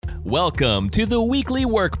Welcome to the Weekly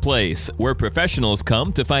Workplace, where professionals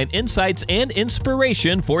come to find insights and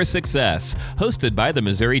inspiration for success. Hosted by the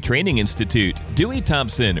Missouri Training Institute, Dewey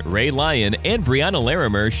Thompson, Ray Lyon, and Brianna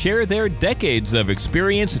Larimer share their decades of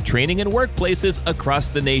experience training in workplaces across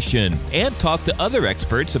the nation and talk to other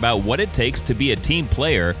experts about what it takes to be a team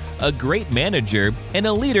player, a great manager, and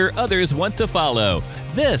a leader others want to follow.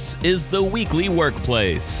 This is the Weekly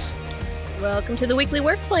Workplace. Welcome to the Weekly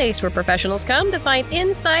Workplace, where professionals come to find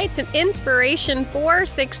insights and inspiration for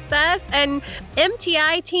success. And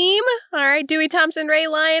MTI team, all right, Dewey Thompson, Ray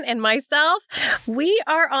Lyon, and myself, we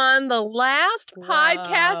are on the last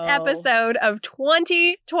podcast episode of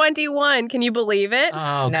 2021. Can you believe it?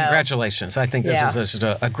 Oh, congratulations. I think this is just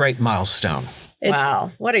a great milestone.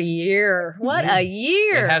 Wow. What a year. What a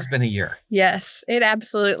year. It has been a year. Yes, it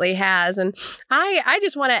absolutely has. And I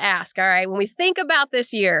just want to ask, all right, when we think about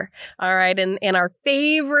this year, all right, and our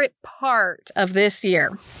favorite part of this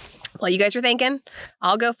year, well, you guys are thinking,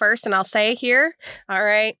 I'll go first and I'll say here, all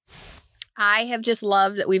right, I have just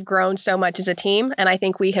loved that we've grown so much as a team. And I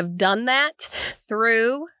think we have done that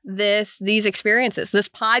through these experiences, this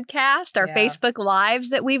podcast, our Facebook Lives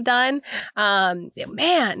that we've done.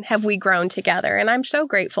 Man, have we grown together. And I'm so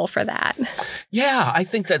grateful for that. Yeah, I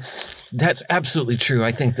think that's absolutely true.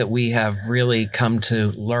 I think that we have really come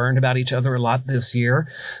to learn about each other a lot this year.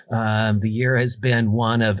 The year has been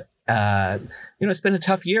one of, it's been a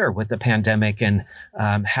tough year with the pandemic and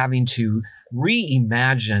having to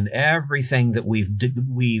reimagine everything that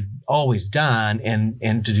we've always done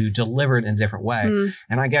and to deliver it in a different way.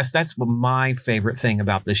 And I guess that's what my favorite thing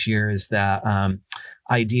about this year is that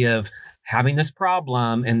idea of having this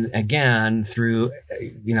problem. And again, through,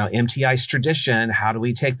 MTI's tradition, how do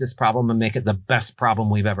we take this problem and make it the best problem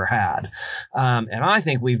we've ever had? And I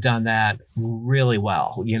think we've done that really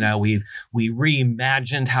well. We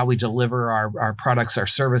reimagined how we deliver our products, our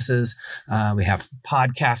services. We have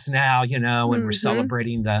podcasts now, and we're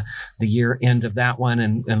celebrating the year end of that one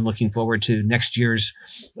and looking forward to next year's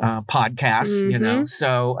podcast,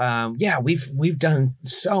 So, we've done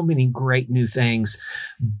so many great new things,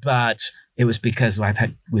 but it was because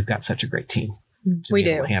we've got such a great team to be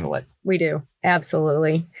able to handle it. We do.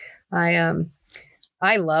 Absolutely.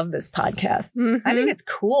 I love this podcast. I think it's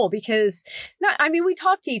cool because we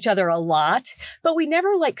talk to each other a lot, but we never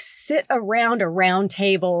sit around a round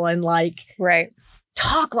table and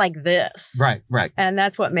talk like this. Right. And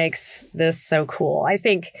that's what makes this so cool. I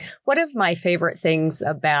think one of my favorite things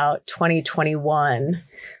about 2021,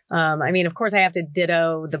 of course I have to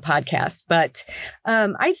ditto the podcast, but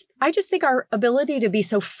I just think our ability to be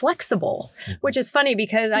so flexible, which is funny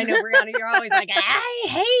because I know, Brianna, you're always like, I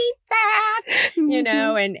hate that,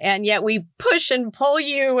 and yet we push and pull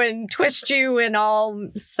you and twist you in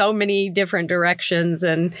so many different directions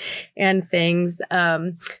and things.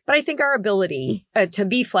 But I think our ability to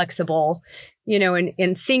be flexible,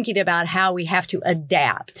 in thinking about how we have to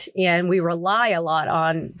adapt. And we rely a lot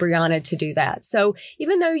on Brianna to do that. So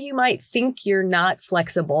even though you might think you're not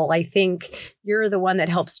flexible, I think you're the one that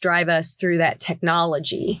helps drive us through that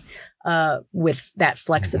technology with that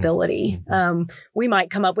flexibility. We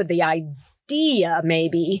might come up with the idea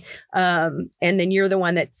maybe, and then you're the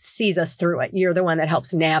one that sees us through it. You're the one that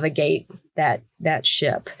helps navigate that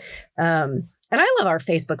ship. And I love our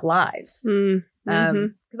Facebook Lives.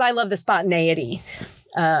 Because I love the spontaneity.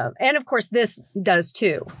 And of course, this does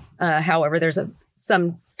too. However, there's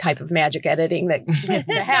some type of magic editing that gets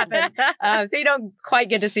to happen. So you don't quite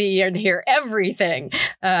get to see and hear everything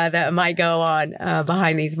that might go on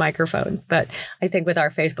behind these microphones. But I think with our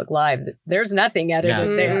Facebook Live, there's nothing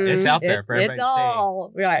edited there. It's out there for everybody to see. It's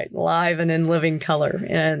all live and in living color.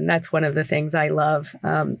 And that's one of the things I love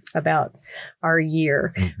about our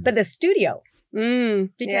year. But the studio, because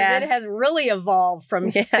it has really evolved from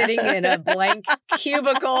sitting in a blank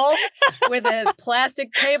cubicle with a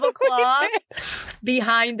plastic tablecloth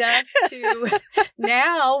behind us to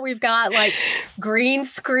now we've got green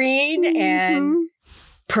screen and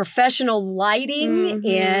professional lighting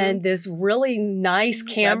and this really nice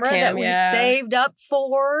camera that we saved up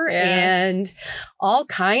for and all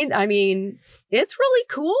kind. It's really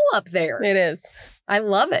cool up there. It is. I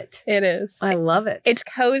love it. It is. I love it. It's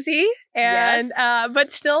cozy and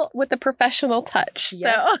but still with the professional touch.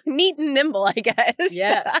 Yes. So neat and nimble, I guess.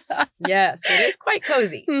 Yes. It is quite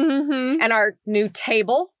cozy. And our new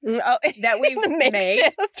table that we've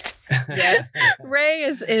made. Yes. Ray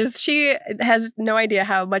she has no idea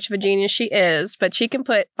how much of a genius she is, but she can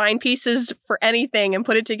find pieces for anything and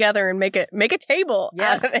put it together and make a table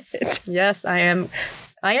out of it. Yes, I am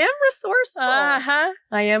resourceful. I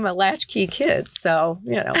am a latchkey kid, so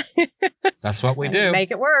that's what we do.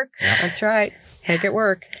 Make it work. Yep. That's right. Make it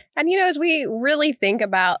work. And, as we really think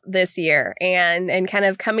about this year and kind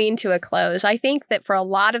of coming to a close, I think that for a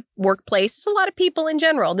lot of workplaces, a lot of people in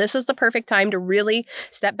general, this is the perfect time to really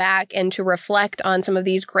step back and to reflect on some of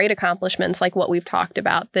these great accomplishments like what we've talked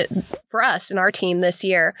about that for us and our team this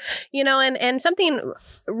year. And something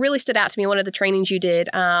really stood out to me in one of the trainings you did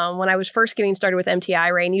when I was first getting started with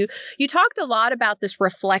MTI, Ray, and you talked a lot about this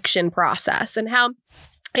reflection process and how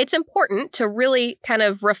it's important to really kind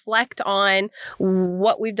of reflect on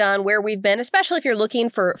what we've done, where we've been, especially if you're looking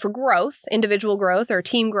for growth, individual growth or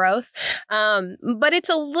team growth. But it's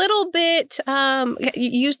a little bit,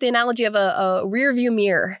 use the analogy of a rear view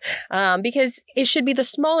mirror, because it should be the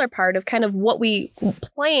smaller part of kind of what we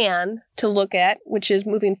plan to look at, which is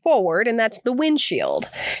moving forward, and that's the windshield.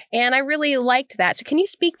 And I really liked that. So can you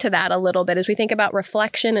speak to that a little bit as we think about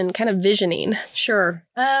reflection and kind of visioning? Sure.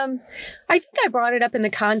 I think I brought it up in the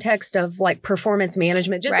context of like performance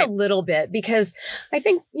management just a little bit, because I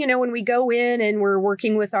think, when we go in and we're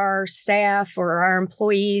working with our staff or our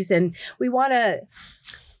employees and we want to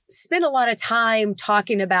spend a lot of time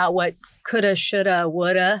talking about what coulda, shoulda,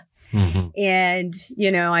 woulda. Mm-hmm. And,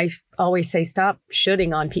 I always say, stop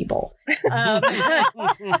shooting on people.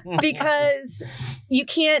 Because you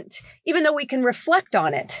can't, even though we can reflect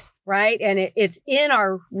on it, right? And it's in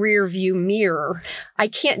our rear view mirror. I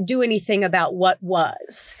can't do anything about what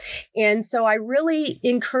was. And so I really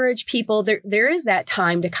encourage people, there is that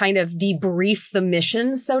time to kind of debrief the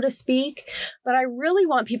mission, so to speak. But I really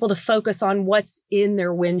want people to focus on what's in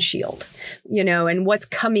their windshield, and what's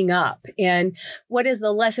coming up and what is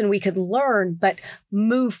the lesson we could learn, but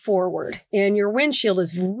move forward. And your windshield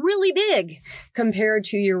is really big compared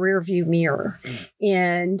to your rear view mirror.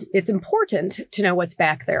 And it's important to know what's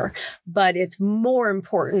back there. But it's more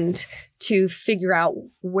important to figure out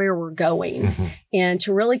where we're going and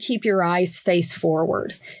to really keep your eyes face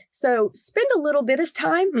forward. So spend a little bit of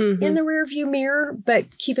time in the rearview mirror,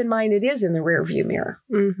 but keep in mind it is in the rearview mirror.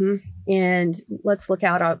 And let's look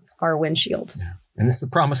out our windshield. Yeah. And it's the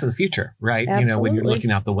promise of the future, right? Absolutely. When you're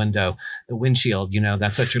looking out the window, the windshield,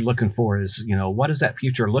 that's what you're looking for is, what does that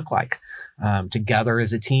future look like? Together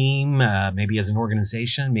as a team, maybe as an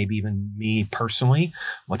organization, maybe even me personally,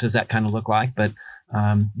 what does that kind of look like? But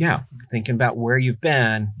thinking about where you've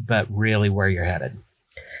been, but really where you're headed.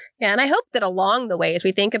 Yeah, and I hope that along the way, as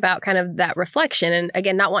we think about kind of that reflection, and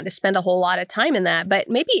again, not wanting to spend a whole lot of time in that, but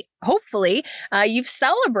maybe, hopefully, you've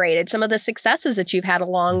celebrated some of the successes that you've had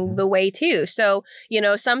along the way too. So,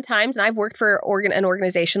 sometimes, and I've worked for an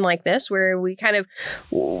organization like this, where we kind of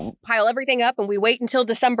pile everything up and we wait until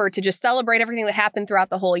December to just celebrate everything that happened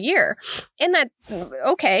throughout the whole year. And that's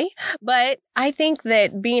okay, but I think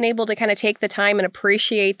that being able to kind of take the time and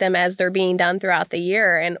appreciate them as they're being done throughout the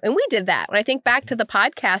year. And we did that. When I think back to the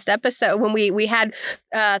podcast episode, when we had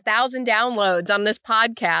 1,000 downloads on this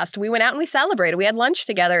podcast, we went out and we celebrated. We had lunch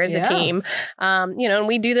together as a team. And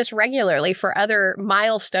we do this regularly for other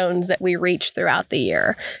milestones that we reach throughout the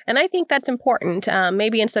year. And I think that's important,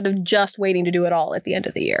 maybe instead of just waiting to do it all at the end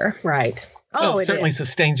of the year. Right. It certainly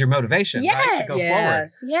sustains your motivation, right, to go forward.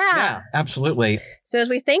 Yeah, absolutely. So as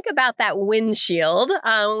we think about that windshield,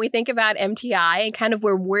 when we think about MTI and kind of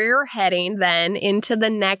where we're heading then into the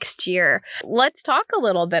next year, let's talk a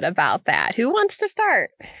little bit about that. Who wants to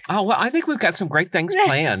start? Oh, well, I think we've got some great things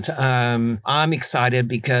planned. I'm excited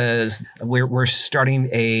because we're starting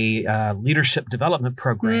a leadership development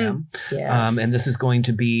program. Yes. And this is going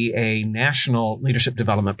to be a national leadership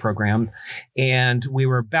development program. And we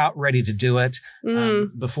were about ready to do it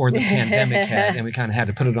before the pandemic hit, and we kind of had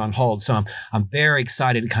to put it on hold. So I'm very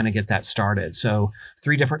excited to kind of get that started. So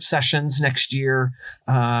 3 different sessions next year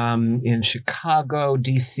in Chicago,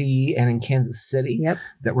 DC, and in Kansas City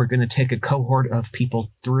that we're going to take a cohort of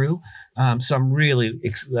people through. So I'm really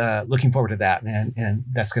looking forward to that, and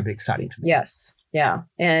that's going to be exciting to me. Yes. Yeah.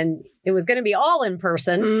 And it was going to be all in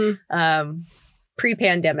person.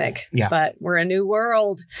 Pre-pandemic, but we're a new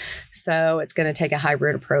world. So it's going to take a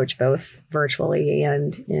hybrid approach, both virtually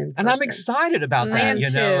and in person. And I'm excited about that,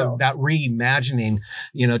 about reimagining,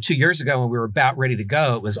 2 years ago when we were about ready to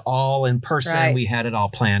go, it was all in person. Right. We had it all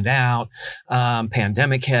planned out.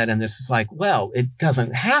 Pandemic hit, and this is like, well, it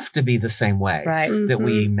doesn't have to be the same way that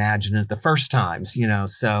we imagined it the first times,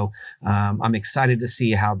 So I'm excited to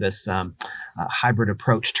see how this hybrid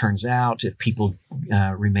approach turns out, if people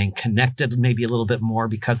remain connected maybe a little bit more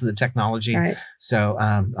because of the technology. Right. So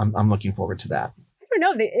I'm looking forward to that. I don't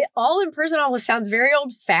know. All in person almost sounds very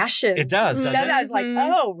old fashioned. It does, doesn't it? I was like,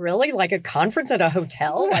 oh, really? Like a conference at a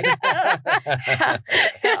hotel? Like,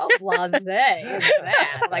 how blasé is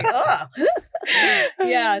that? Like, oh.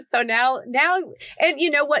 Yeah. So now, and you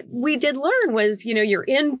know, what we did learn was, you know, your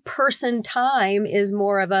in-person time is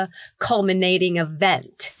more of a culminating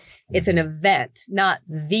event. It's an event, not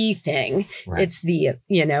the thing. Right. It's the,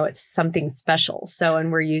 you know, it's something special. So,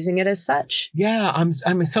 and we're using it as such. Yeah,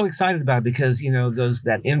 I'm so excited about it because, you know,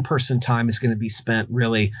 that in-person time is going to be spent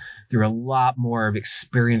really through a lot more of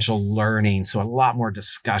experiential learning. So a lot more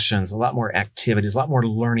discussions, a lot more activities, a lot more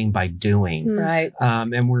learning by doing. Right.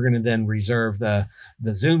 And we're going to then reserve the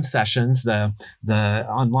Zoom sessions, the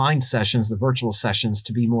online sessions, the virtual sessions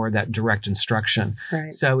to be more of that direct instruction.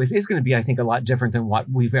 Right. So it is going to be, I think, a lot different than what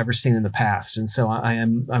we've ever seen in the past. And so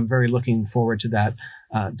I'm very looking forward to that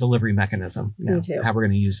delivery mechanism. Me too. How we're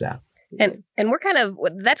going to use that. And we're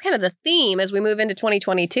that's kind of the theme as we move into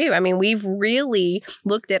 2022. I mean, we've really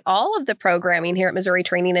looked at all of the programming here at Missouri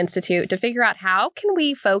Training Institute to figure out how can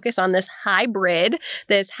we focus on this hybrid,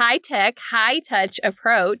 this high-tech, high-touch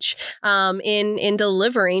approach in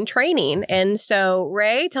delivering training. And so,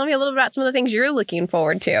 Ray, tell me a little bit about some of the things you're looking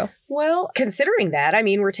forward to. Well, considering that, I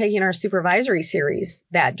mean, we're taking our supervisory series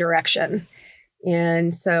that direction.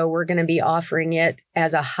 And so we're going to be offering it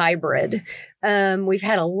as a hybrid. We've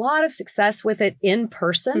had a lot of success with it in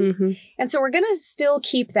person. Mm-hmm. And so we're going to still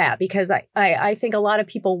keep that because I think a lot of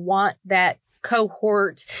people want that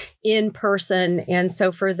cohort in person. And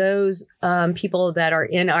so for those people that are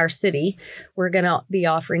in our city, we're going to be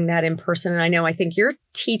offering that in person. And I think you're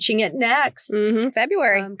teaching it next. Mm-hmm.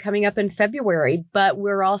 February. Coming up in February. But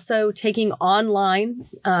we're also taking online,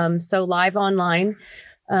 so live online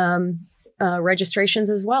registrations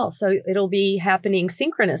as well. So it'll be happening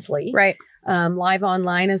synchronously, Right. Live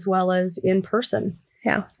online as well as in person.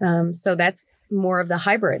 Yeah. So that's more of the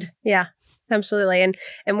hybrid. Yeah. Absolutely.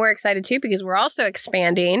 And we're excited too, because we're also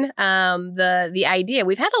expanding the idea.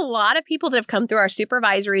 We've had a lot of people that have come through our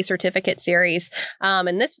supervisory certificate series.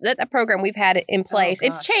 And that program we've had in place,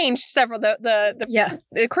 it's changed several,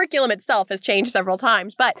 the curriculum itself has changed several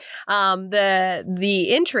times, but the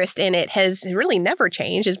interest in it has really never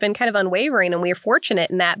changed. It's been kind of unwavering, and we're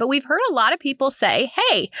fortunate in that. But we've heard a lot of people say,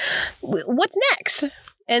 hey, what's next?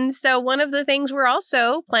 And so one of the things we're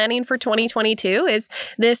also planning for 2022 is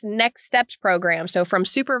this Next Steps program. So from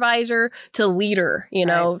supervisor to leader,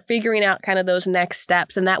 figuring out kind of those next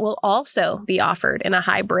steps. And that will also be offered in a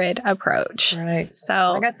hybrid approach. Right. So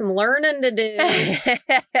I got some learning to do.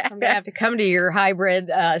 I'm going to have to come to your hybrid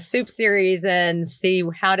soup series and see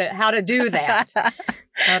how to do that.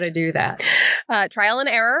 How to do that. Trial and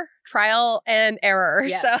error.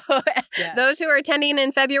 Yes. So Yes. Those who are attending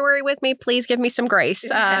in February with me, please give me some grace.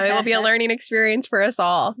 It will be a learning experience for us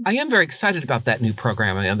all. I am very excited about that new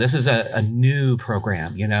program. This is a new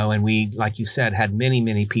program, and we, like you said, had many,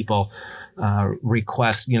 many people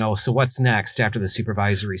request, so what's next after the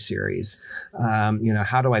supervisory series?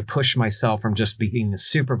 How do I push myself from just being a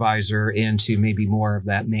supervisor into maybe more of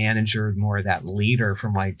that manager, more of that leader for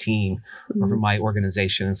my team or for my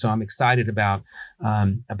organization? And so I'm excited about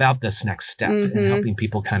this next step and helping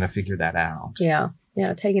people kind of figure that out. Yeah.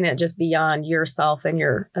 Yeah. Taking it just beyond yourself and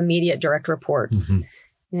your immediate direct reports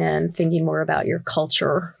and thinking more about your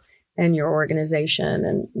culture and your organization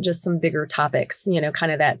and just some bigger topics,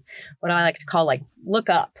 kind of that, what I like to call like look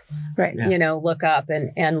up, right? Yeah. Look up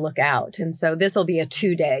and look out. And so this will be a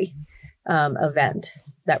 2-day event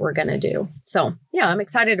that we're going to do. So yeah, I'm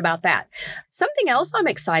excited about that. Something else I'm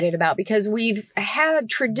excited about, because we've had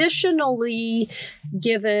traditionally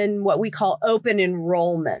given what we call open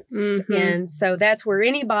enrollments. And so that's where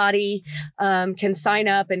anybody can sign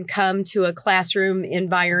up and come to a classroom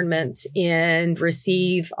environment and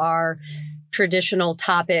receive our traditional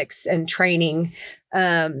topics and training,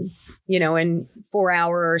 in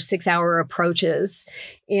 4-hour or 6-hour approaches.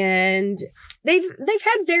 And they've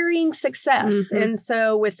had varying success. And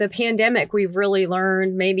so with the pandemic, we've really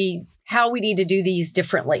learned maybe how we need to do these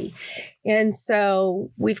differently. And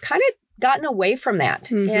so we've kind of gotten away from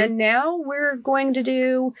that. And now we're going to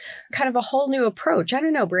do kind of a whole new approach. I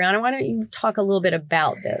don't know, Brianna, why don't you talk a little bit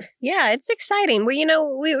about this? Yeah, it's exciting.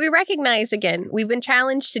 Well, we recognize, again, we've been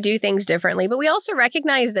challenged to do things differently, but we also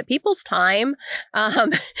recognize that people's time,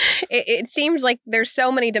 it seems like there's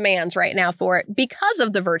so many demands right now for it because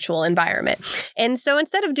of the virtual environment. And so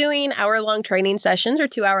instead of doing hour-long training sessions or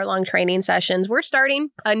 2-hour-long training sessions, we're starting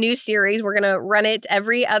a new series. We're going to run it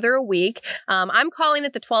every other week. I'm calling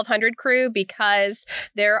it the 1200 crew because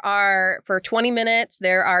there are, for 20 minutes,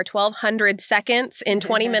 there are 1,200 seconds in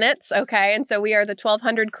 20 minutes. Okay. And so we are the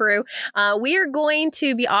 1,200 crew. We are going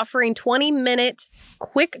to be offering 20-minute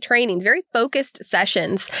quick trainings, very focused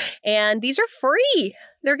sessions. And these are free.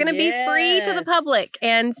 They're going to be free to the public.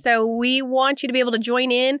 And so we want you to be able to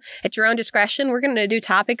join in at your own discretion. We're going to do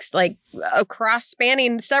topics like across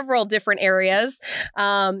spanning several different areas.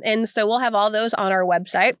 And so we'll have all those on our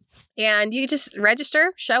website. And you just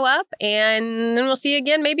register, show up, and then we'll see you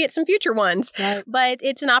again, maybe at some future ones. Right. But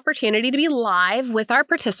it's an opportunity to be live with our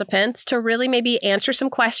participants to really maybe answer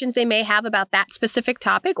some questions they may have about that specific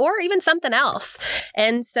topic or even something else.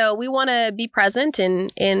 And so we want to be present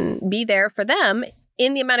and be there for them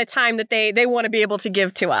in the amount of time that they want to be able to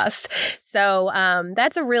give to us. So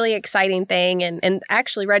that's a really exciting thing. And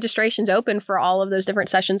actually registration's open for all of those different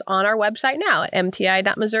sessions on our website now at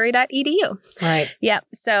mti.missouri.edu. Right. Yep.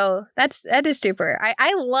 So that is super.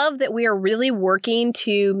 I love that we are really working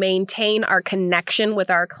to maintain our connection with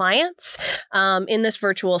our clients in this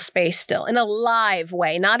virtual space still, in a live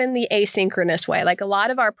way, not in the asynchronous way. Like a lot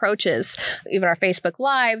of our approaches, even our Facebook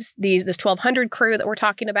Lives, this 1,200 crew that we're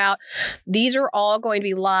talking about, these are all going to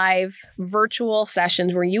be live virtual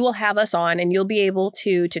sessions where you will have us on and you'll be able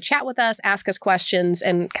to chat with us, ask us questions,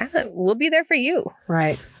 and kind of we'll be there for you.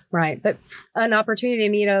 Right. But an opportunity to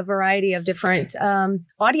meet a variety of different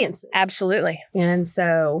audiences. Absolutely. And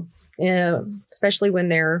so, especially when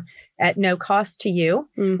they're at no cost to you,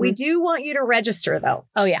 we do want you to register though.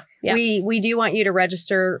 Oh yeah. Yeah. We do want you to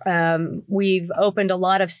register. We've opened a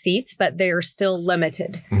lot of seats, but they're still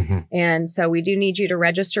limited. And so we do need you to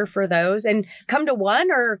register for those and come to one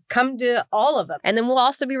or come to all of them. And then we'll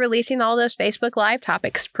also be releasing all those Facebook Live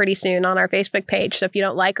topics pretty soon on our Facebook page. So if you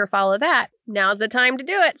don't like or follow that, now's the time to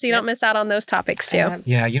do it so you don't miss out on those topics too.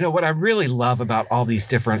 Yeah, you know what I really love about all these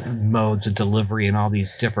different modes of delivery and all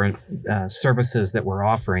these different services that we're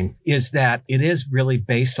offering is that it is really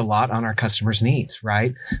based a lot on our customers' needs,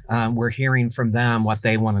 right? We're hearing from them what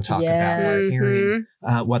they want to talk about. We're hearing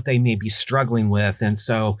what they may be struggling with. And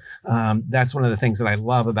so that's one of the things that I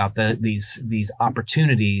love about these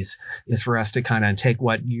opportunities is for us to kind of take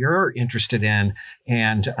what you're interested in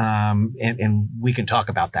and we can talk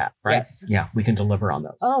about that, right? Yes. Yeah, we can deliver on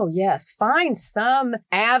those. Oh, yes. Find some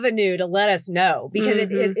avenue to let us know because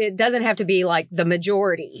it doesn't have to be like the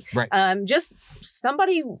majority. Right. Just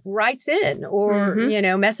somebody writes in or,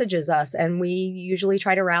 messages us and we usually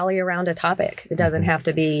try to rally around a topic. It doesn't have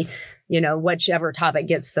to be, whichever topic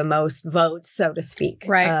gets the most votes, so to speak.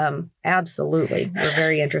 Right. Absolutely. We're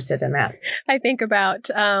very interested in that. I think about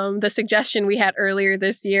the suggestion we had earlier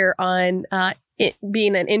this year on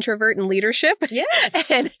being an introvert in leadership. Yes.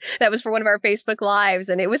 And that was for one of our Facebook Lives.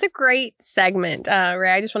 And it was a great segment.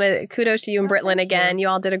 Ray, I just want to kudos to you and Britlin again. You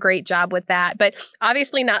all did a great job with that. But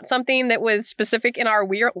obviously not something that was specific in our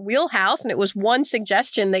wheelhouse. And it was one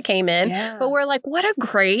suggestion that came in. Yeah. But we're like, what a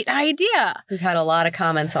great idea. We've had a lot of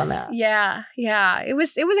comments on that. Yeah. It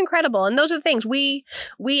was incredible. And those are the things we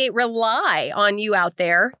rely on you out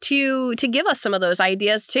there to give us some of those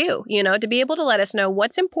ideas too, to be able to let us know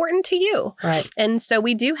what's important to you. Right. And so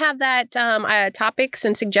we do have that topics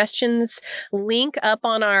and suggestions link up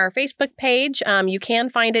on our Facebook page. You can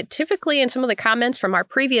find it typically in some of the comments from our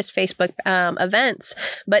previous Facebook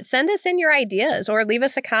events, but send us in your ideas or leave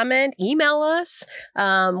us a comment, email us.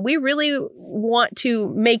 We really want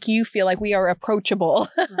to make you feel like we are approachable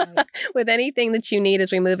with anything that you need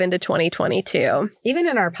as we move into 2022. Even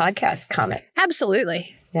in our podcast comments.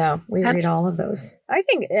 Absolutely. Yeah, we read all of those. I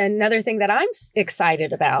think another thing that I'm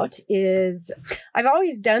excited about is I've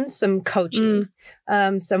always done some coaching,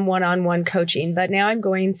 some one-on-one coaching, but now I'm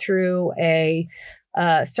going through a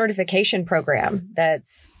certification program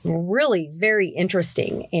that's really very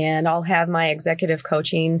interesting. And I'll have my executive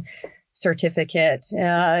coaching certificate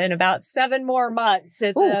in about 7 more months.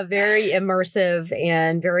 It's a very immersive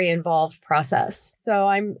and very involved process. So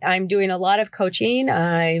I'm doing a lot of coaching.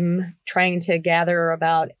 I'm trying to gather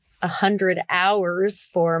about 100 hours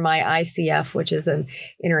for my ICF, which is an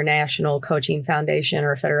International Coaching Foundation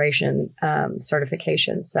or Federation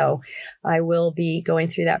certification. So I will be going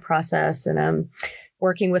through that process and I'm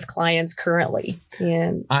working with clients currently.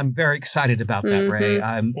 And I'm very excited about that, Ray.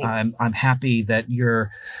 I'm happy that you're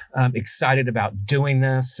excited about doing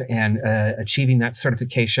this and achieving that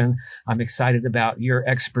certification. I'm excited about your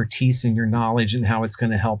expertise and your knowledge and how it's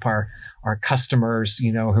going to help our customers,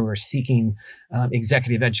 who are seeking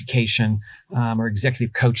executive education or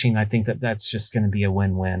executive coaching. I think that's just going to be a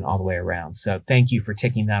win-win all the way around. So thank you for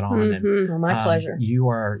taking that on. And my pleasure.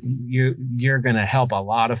 You're going to help a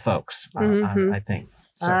lot of folks, I think.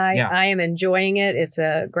 So, I am enjoying it. It's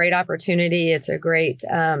a great opportunity. It's a great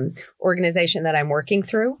organization that I'm working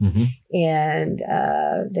through. Mm-hmm.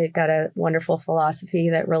 And they've got a wonderful philosophy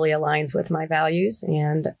that really aligns with my values.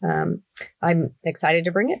 And I'm excited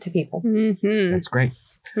to bring it to people. Mm-hmm. That's great.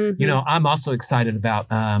 Mm-hmm. You know, I'm also excited about,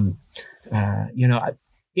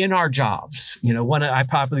 in our jobs, I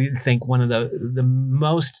probably think one of the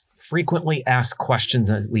most frequently asked questions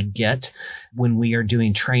that we get when we are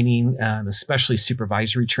doing training, especially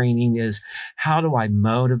supervisory training, is how do I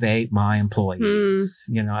motivate my employees?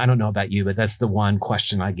 I don't know about you, but that's the one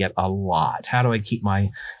question I get a lot. How do I keep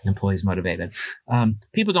my employees motivated?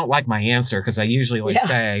 People don't like my answer because I usually always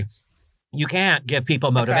say, you can't give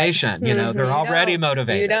people motivation. Right. They're already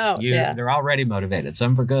motivated. You don't. They're already motivated.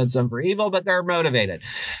 Some for good, some for evil, but they're motivated.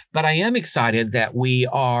 But I am excited that we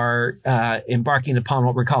are embarking upon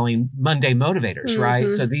what we're calling Monday Motivators, right?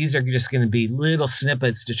 So these are just going to be little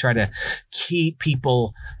snippets to try to keep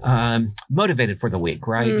people motivated for the week,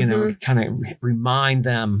 right? Kind of remind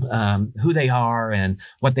them who they are and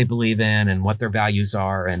what they believe in and what their values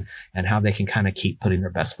are and how they can kind of keep putting their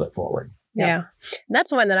best foot forward. Yeah.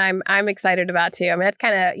 That's one that I'm excited about too. I mean, that's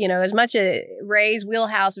kind of, as much as Ray's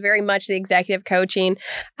wheelhouse, very much the executive coaching.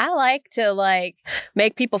 I like to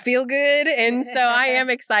make people feel good. And so I am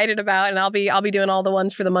excited about, and I'll be doing all the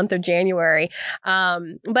ones for the month of January.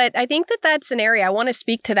 But I think that's an area I want to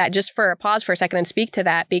speak to that, just for a pause for a second and speak to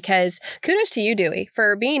that, because kudos to you, Dewey,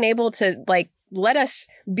 for being able to let us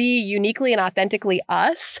be uniquely and authentically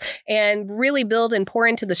us and really build and pour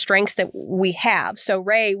into the strengths that we have. So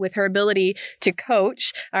Ray, with her ability to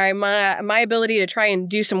coach, all right, my ability to try and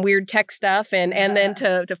do some weird tech stuff and then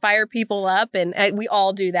to fire people up. And we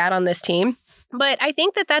all do that on this team. But I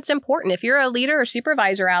think that's important. If you're a leader or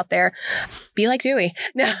supervisor out there, be like Dewey.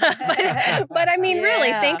 but I mean,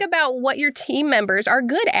 really think about what your team members are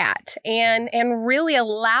good at and really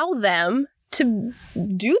allow them to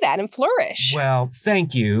do that and flourish. Well,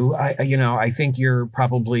 thank you. I think you're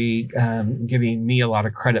probably giving me a lot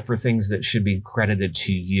of credit for things that should be credited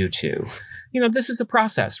to you too. This is a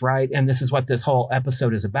process, right? And this is what this whole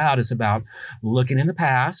episode is about looking in the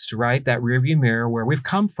past, right? That rearview mirror where we've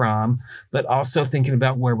come from, but also thinking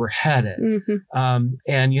about where we're headed. And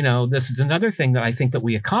this is another thing that I think that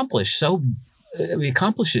we accomplished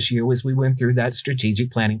this year was we went through that strategic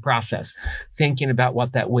planning process, thinking about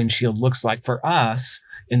what that windshield looks like for us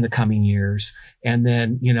in the coming years. And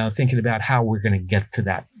then, thinking about how we're going to get to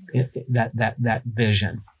that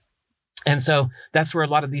vision. And so that's where a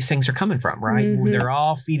lot of these things are coming from, right? They're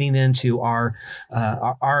all feeding into our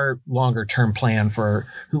longer term plan for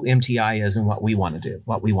who MTI is and what we want to do,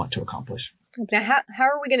 what we want to accomplish. Now, how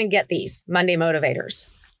are we going to get these Monday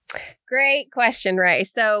Motivators? Great question, Ray.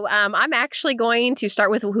 So I'm actually going to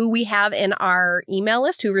start with who we have in our email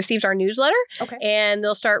list, who receives our newsletter. Okay. And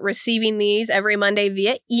they'll start receiving these every Monday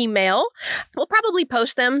via email. We'll probably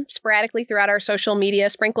post them sporadically throughout our social media,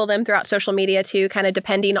 sprinkle them throughout social media too, kind of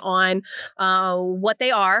depending on what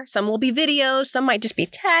they are. Some will be videos, some might just be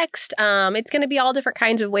text. It's going to be all different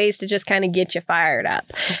kinds of ways to just kind of get you fired up.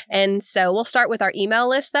 And so we'll start with our email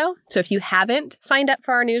list though. So if you haven't signed up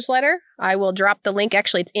for our newsletter, I will drop the link.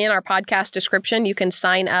 Actually, it's in our podcast description. You can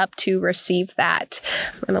sign up to receive that.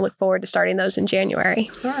 I'm going to look forward to starting those in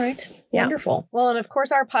January. All right. Yeah. Wonderful. Well, and of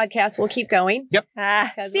course, our podcast will keep going. Yep.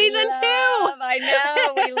 Season 2. I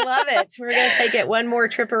know. We love it. We're going to take it one more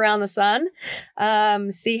trip around the sun,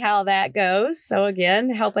 see how that goes. So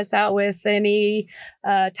again, help us out with any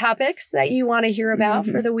topics that you want to hear about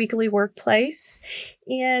for the weekly workplace.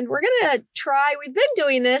 And we're going to try, we've been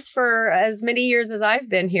doing this for as many years as I've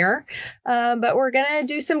been here, but we're going to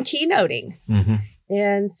do some keynoting.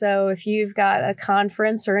 And so if you've got a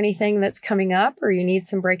conference or anything that's coming up or you need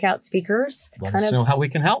some breakout speakers, let us know how we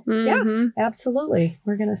can help. Yeah, absolutely.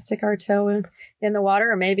 We're going to stick our toe in the water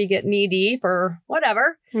or maybe get knee deep or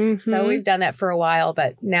whatever. So we've done that for a while,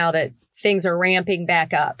 but now that things are ramping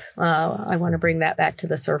back up, I want to bring that back to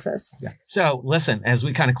the surface. Yeah. So listen, as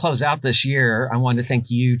we kind of close out this year, I want to thank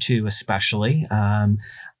you two especially.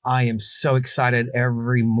 I am so excited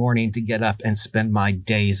every morning to get up and spend my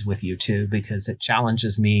days with you two because it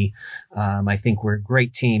challenges me. I think we're a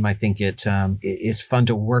great team. I think it's fun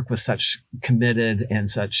to work with such committed and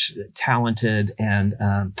such talented and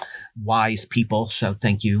wise people. So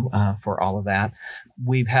thank you for all of that.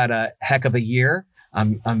 We've had a heck of a year.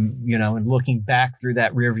 I'm and looking back through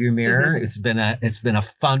that rearview mirror, it's been a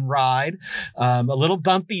fun ride. A little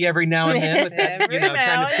bumpy every now and then with that,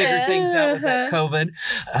 trying to figure things out with that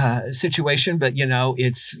COVID situation. But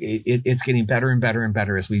it's getting better and better and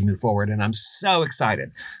better as we move forward. And I'm so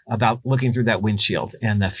excited about looking through that windshield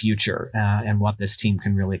and the future and what this team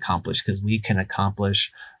can really accomplish, because we can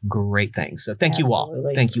accomplish great things. So thank you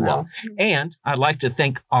all. Thank you all. And I'd like to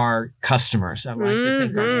thank our customers. I'd like to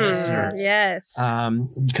thank our listeners. Yes.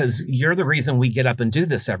 Because you're the reason we get up and do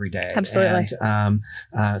this every day. Absolutely. And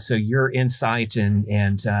so your insight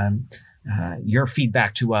and your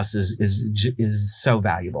feedback to us is so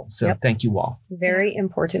valuable. So thank you all. Very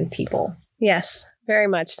important people. Yes. Very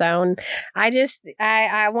much so. And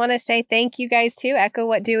I want to say thank you guys too. Echo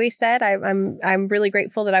what Dewey said. I'm really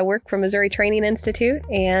grateful that I work for Missouri Training Institute,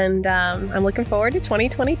 and I'm looking forward to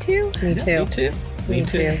 2022. Me too. Me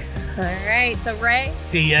too. All right. So Ray.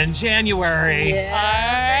 See you in January.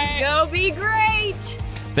 Yeah. Go be great.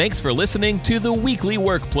 Thanks for listening to The Weekly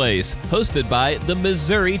Workplace, hosted by the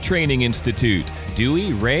Missouri Training Institute.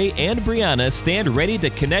 Dewey, Ray, and Brianna stand ready to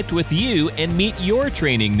connect with you and meet your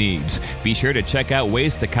training needs. Be sure to check out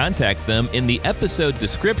ways to contact them in the episode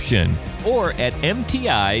description or at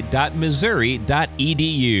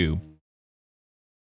mti.missouri.edu.